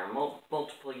occurring. There are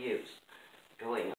multiple yous going